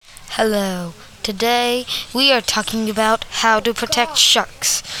Hello. Today we are talking about how to protect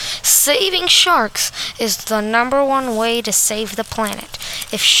sharks. Saving sharks is the #1 way to save the planet.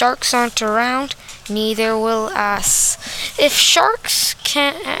 If sharks aren't around, neither will us. If sharks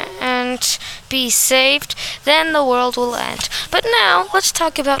can't be saved, then the world will end. But now let's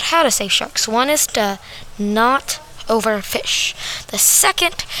talk about how to save sharks. One is to not overfish. The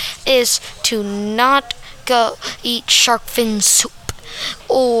second is to not go eat shark fin soup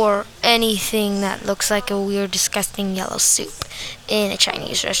or anything that looks like a weird, disgusting yellow soup in a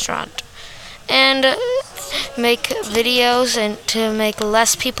Chinese restaurant. And make videos and to make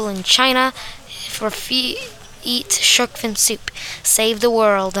less people in China eat shark fin soup. Save the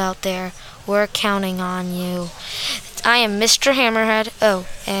world out there. We're counting on you. I am Mr. Hammerhead. Oh,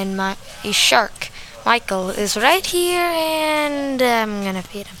 and my shark, Michael, is right here, and I'm gonna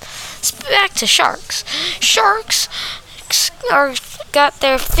feed him. Back to sharks. Sharks got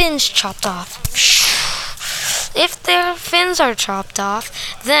their fins chopped off. If their fins are chopped off,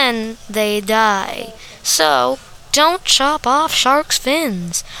 then they die. So don't chop off sharks'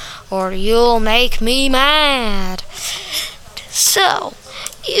 fins, or you'll make me mad. So,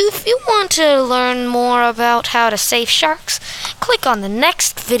 if you want to learn more about how to save sharks, click on the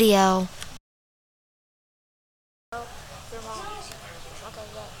next video.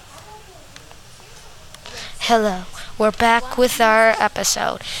 Hello, we're back with our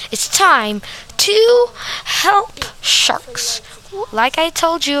episode. It's time to help sharks. Like I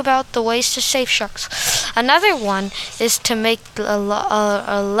told you about the ways to save sharks. Another one is to make a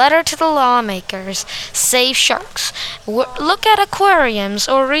letter to the lawmakers. Save sharks. Look at aquariums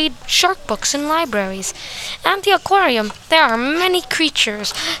or read shark books in libraries. At the aquarium, there are many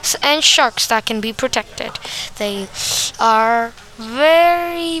creatures and sharks that can be protected. They are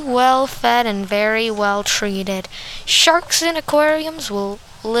very well fed and very well treated. Sharks in aquariums will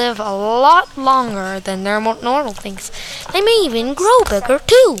live a lot longer than their normal things. They may even grow bigger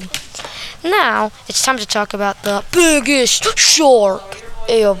too. Now, it's time to talk about the biggest shark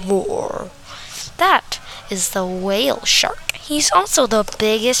ever. That is the whale shark. He's also the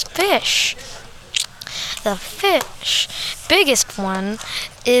biggest fish. The biggest one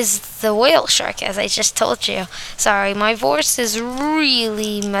is the whale shark, as I just told you. Sorry, my voice is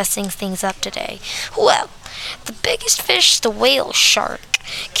really messing things up today. Well, the biggest fish, the whale shark,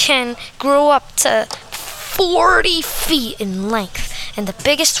 can grow up to 40 feet in length, and the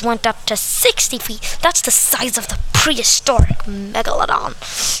biggest went up to 60 feet. That's the size of the prehistoric megalodon,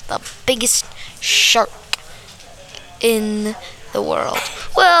 the biggest shark in the world.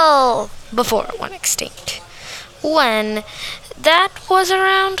 Well, before it went extinct. When that was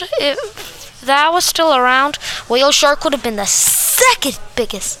around, if that was still around, whale shark would have been the second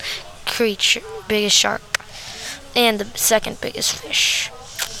biggest shark, and the second biggest fish.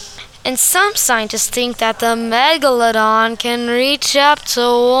 And some scientists think that the megalodon can reach up to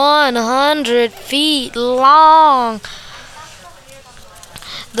 100 feet long.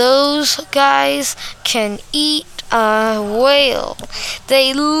 Those guys can eat a whale.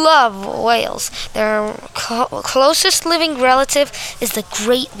 They love whales. Their closest living relative is the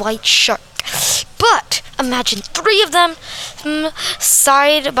great white shark. But imagine 3 of them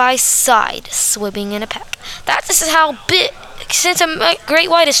side by side swimming in a pack. That is how big. Since a great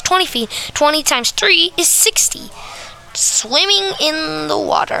white is 20 feet, 20 times 3 is 60. Swimming in the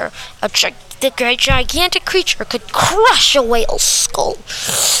water, the gigantic creature could crush a whale's skull.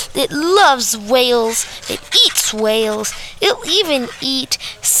 It loves whales. It eats whales. It'll even eat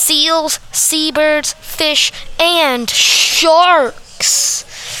seals, seabirds, fish, and sharks.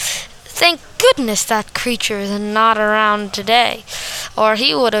 Thank goodness that creature is not around today, or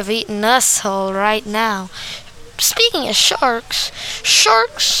he would have eaten us whole right now. Speaking of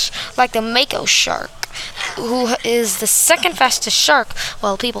sharks like the mako shark, who is the second fastest shark.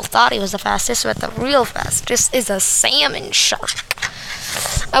 Well, people thought he was the fastest, but the real fastest is a salmon shark.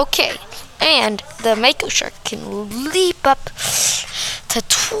 Okay, and the mako shark can leap up to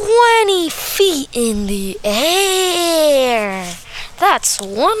 20 feet in the air. That's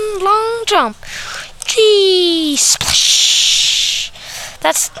one long jump. Gee, splash!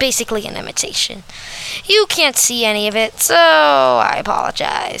 That's basically an imitation. You can't see any of it, so I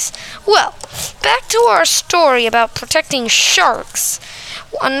apologize. Well, back to our story about protecting sharks.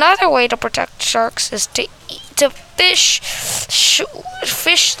 Another way to protect sharks is to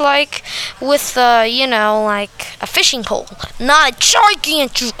fish like with like a fishing pole, not a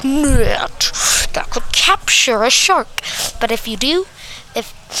gigantic net that could capture a shark. But if you do,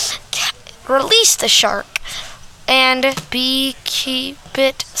 release the shark and keep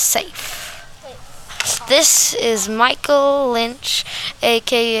it safe. This is Michael Lynch,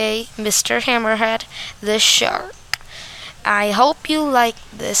 aka Mr. Hammerhead, the shark. I hope you like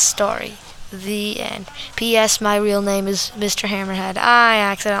this story. The end. P.S. My real name is Mr. Hammerhead. I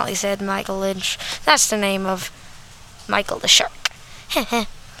accidentally said Michael Lynch. That's the name of Michael the shark.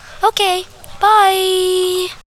 Okay, bye.